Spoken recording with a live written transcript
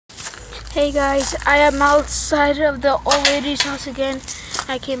Hey guys, I am outside of the old lady's house again.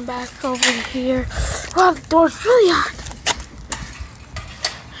 I came back over here. Wow, the door's really hot.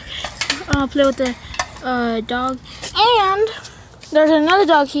 I'll play with the dog. And there's another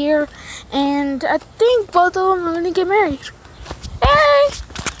dog here. And I think both of them are going to get married. Hey!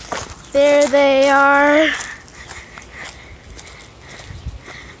 There they are.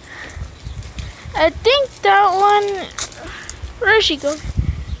 I think that one... Where did she go?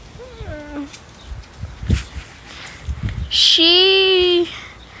 She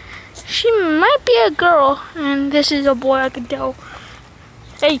might be a girl, and this is a boy, I can tell.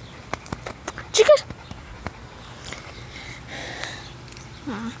 Hey, chicas!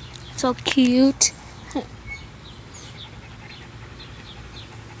 So cute.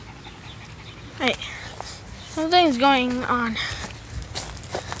 Hey, something's going on.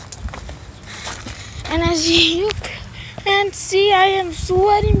 And as you can see, I am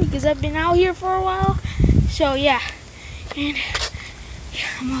sweating because I've been out here for a while. So yeah. And yeah,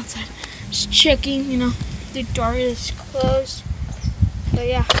 I'm outside just checking, the door is closed. So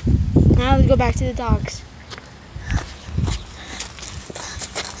yeah, now let's go back to the dogs.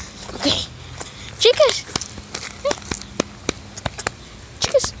 Okay, chicas!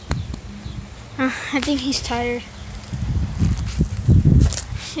 Chicas! I think he's tired.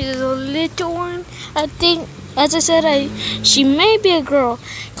 She's a little one. I think, as I said, she may be a girl.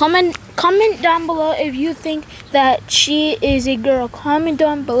 Comment down below if you think that she is a girl. Comment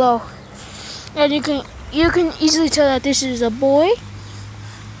down below, and you can easily tell that this is a boy.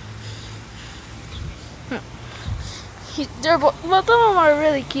 Both of them are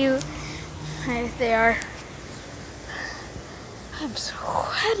really cute. They are. I'm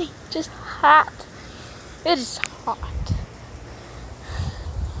sweating, just hot. It is hot.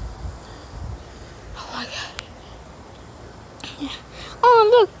 Oh my god. Yeah. Oh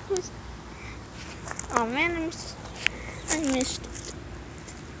look. Oh man, I missed it.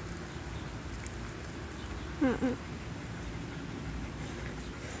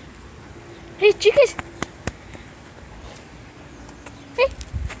 Hey, chicas! Hey!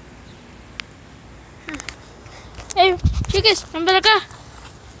 Hey, chicas, ven para acá.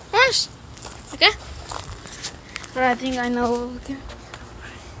 Vamos. Okay? But I think I know. Okay.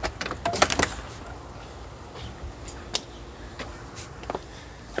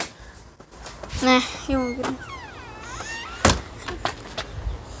 Nah, he won't get in.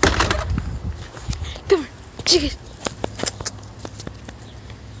 Come on, chicas.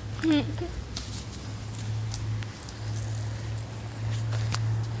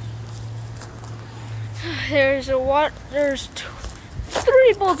 There's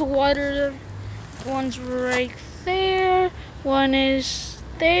 3 bowls of water. One's right there, one is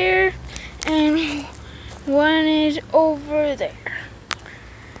there, and one is over there.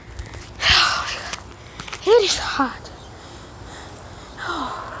 It is hot.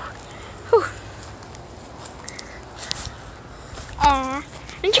 Aw,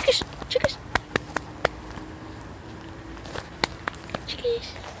 and chicas. Chicas.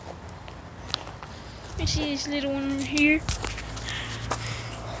 I see this little one here.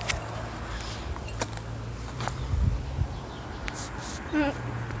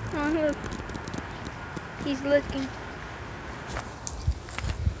 Oh, look. He's looking.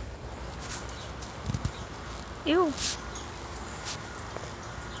 Ew.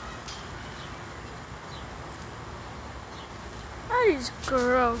 That is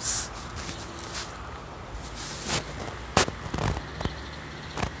gross.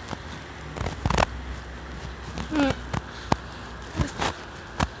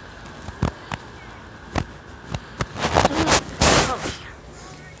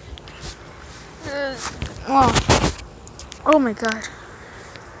 Oh my god.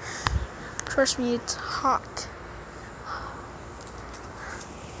 Trust me, it's hot.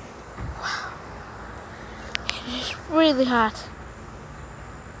 Wow. It is really hot.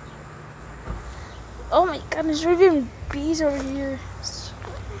 Oh my god, there's even bees over here.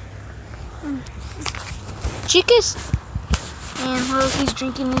 Chicas! And look, he's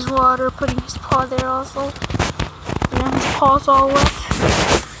drinking his water, putting his paw there also. And his paw's all wet.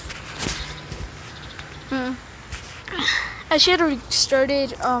 I should have started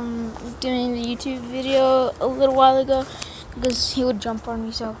doing the YouTube video a little while ago because he would jump on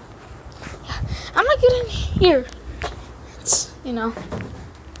me, so yeah. I'm not getting here. It's,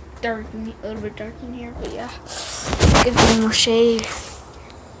 dark, a little bit dark in here, but yeah. Give me more shade.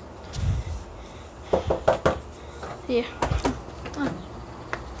 Yeah.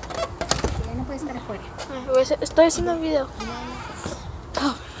 No puede estar afuera. Estoy haciendo un video.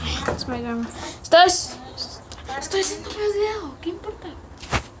 Oh, it's my grandma. Estoy haciendo un video. ¿Qué importa?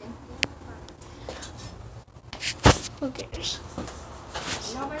 Who cares?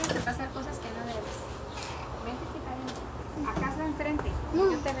 No vayas a pasar cosas que no debes. Vente, Picarina. Acá es la enfrente.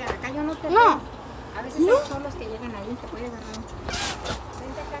 No. Yo te veo. Acá yo no te No. veo. A veces No. hay cholos que llegan ahí y te puede agarrar mucho.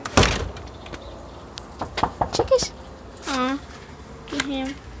 Vente acá. Chicas. Aw. Get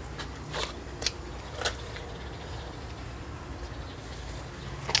him.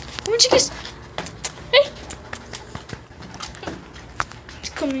 Come on, chicas. Hey.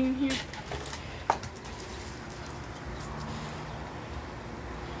 He's coming in here.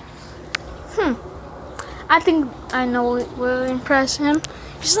 I think I know what will impress him.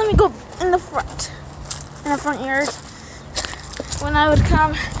 Just let me go in the front yard. When I would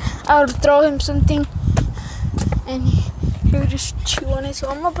come, I would throw him something, and he would just chew on it. So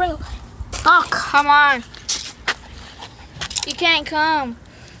I'm gonna bring him. Oh, come on! You can't come.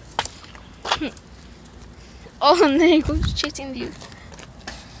 Oh, and then he goes chasing you.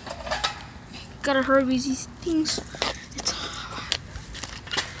 Gotta hurry with these things.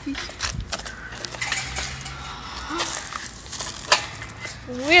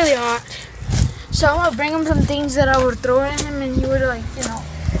 It's really hot. So I'm gonna bring him some things that I would throw at him, and he would, like, you know,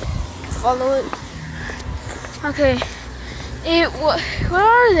 follow it. Okay. What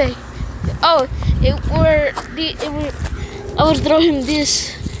are they? Oh, I would throw him this.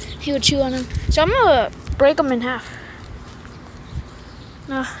 He would chew on him. So I'm gonna break them in half.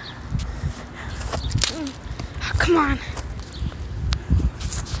 No. Come on.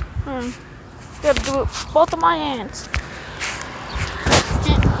 Gotta do it with both of my hands.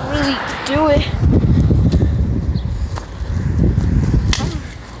 Can't really do it.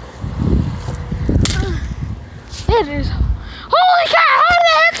 It is. Holy cow! How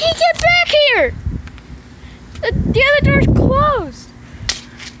the heck did he get back here? The other door's closed.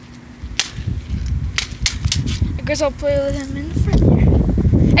 I guess I'll play with him in the front here.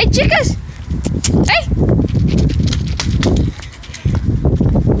 Hey, chicas! Hey!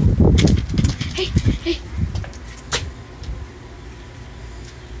 Hey!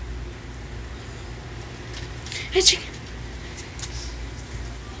 Hey, chicken!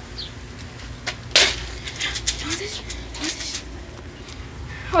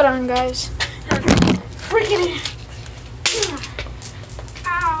 Hold on, guys. Freaking it!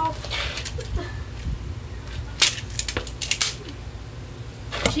 Ow!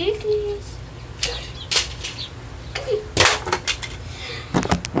 Chickies!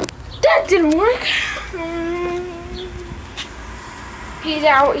 That didn't work. He's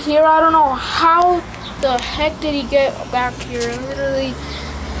out here. I don't know how the heck did he get back here. Literally,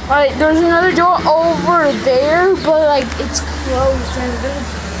 like, there's another door over there, but like it's closed, and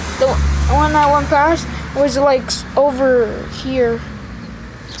the one I went past was like over here.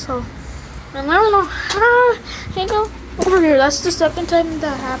 So, and I don't know how he go over here. That's the second time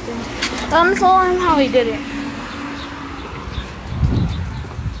that happened. I'm following how he did it.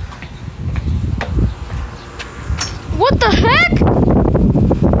 What the heck?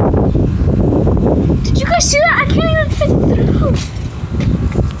 Did you guys see that? I can't even fit through.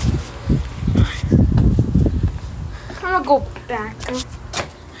 I'm gonna go back.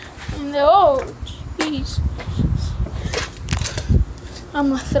 And oh, jeez. I'm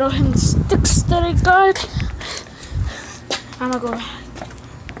gonna throw him the sticks that I got. I'm gonna go back.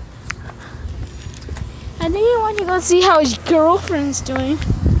 I think I want to go see how his girlfriend's doing.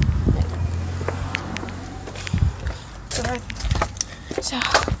 So,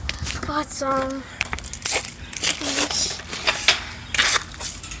 let's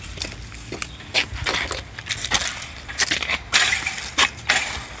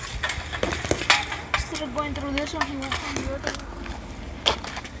instead of going through this one, he went through the other one.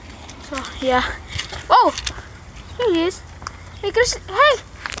 So, yeah. Oh! Here he is. Hey, Chris. Hey!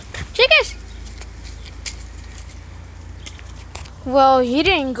 Chicas! Well, he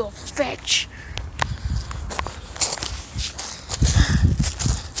didn't go fetch.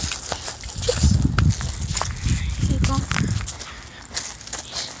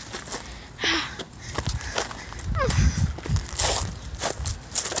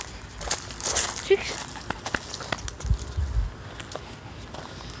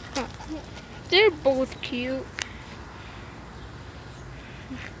 They're both cute.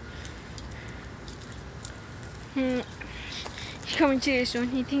 He's coming to this one.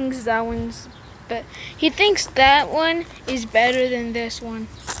 He thinks that one's he thinks that one is better than this one.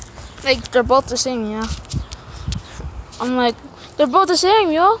 Like, they're both the same, yeah. I'm like, they're both the same,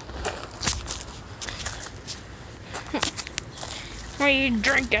 yo. What are you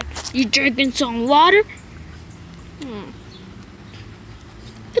drinking? You drinking some water?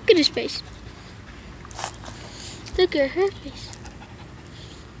 Look at his face. Look at her face.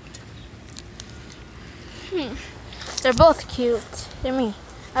 They're both cute. They're me.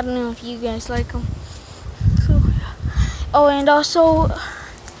 I don't know if you guys like them. So, yeah. Oh, and also,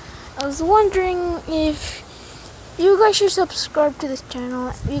 I was wondering if you guys should subscribe to this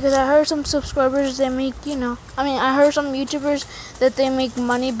channel, because I heard some subscribers that make, I heard some YouTubers that they make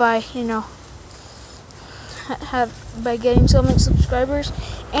money by, by getting so many subscribers,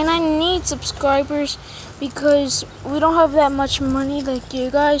 and I need subscribers because we don't have that much money like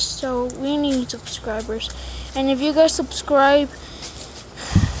you guys, so we need subscribers. And if you guys subscribe,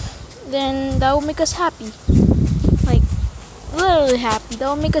 then that will make us happy, like literally happy. That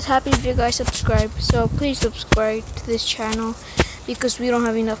will make us happy if you guys subscribe. So please subscribe to this channel because we don't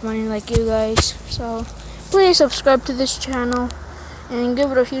have enough money like you guys. So please subscribe to this channel and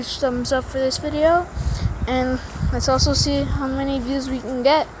give it a huge thumbs up for this video. And let's also see how many views we can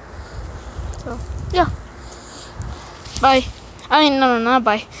get. So, yeah. Bye. No, not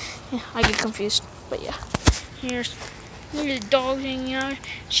bye. Yeah, I get confused. But yeah. Here's the dog hanging out.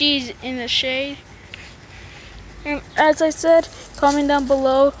 She's in the shade. And as I said, comment down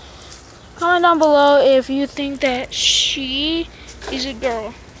below if you think that she is a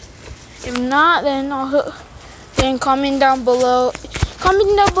girl. If not, then comment down below.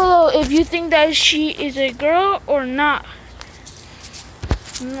 Comment down below if you think that she is a girl or not.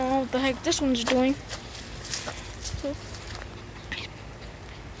 I don't know what the heck this one's doing. So,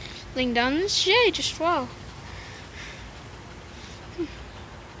 laying down in the shade, just wow.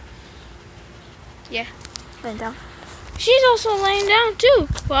 Yeah, laying down. She's also laying down too.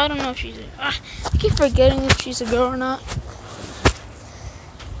 Well, I don't know if she's I keep forgetting if she's a girl or not.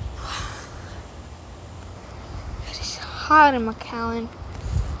 It is hot in McAllen.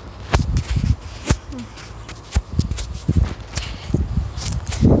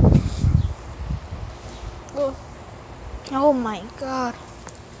 Oh my god.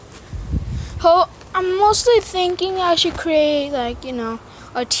 Oh, I'm mostly thinking I should create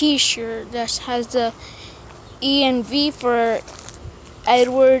a t-shirt that has the E and V for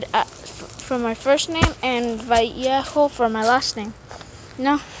Edward for my first name and Vallejo for my last name.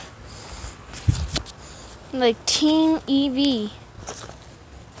 Like Team EV.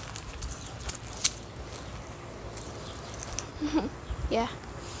 Yeah.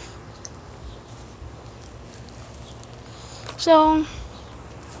 So,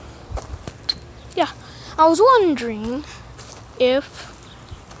 yeah, I was wondering if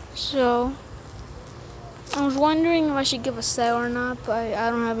I should give a sale or not, but I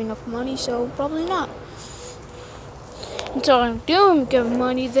don't have enough money, so probably not. Until I do get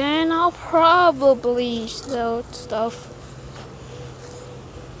money, then I'll probably sell stuff.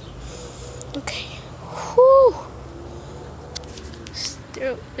 Okay. Whew.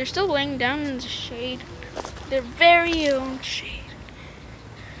 They're still laying down in the shade. Their very own shade.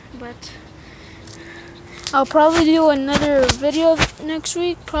 But I'll probably do another video next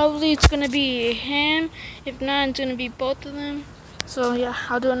week. Probably it's gonna be him. If not, it's gonna be both of them. So yeah,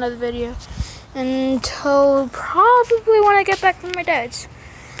 I'll do another video until probably when I get back from my dad's.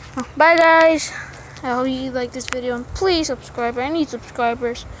 Bye guys. I hope you like this video and please subscribe. I need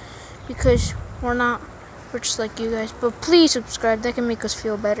subscribers because we're just like you guys. But please subscribe. That can make us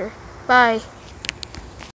feel better. Bye.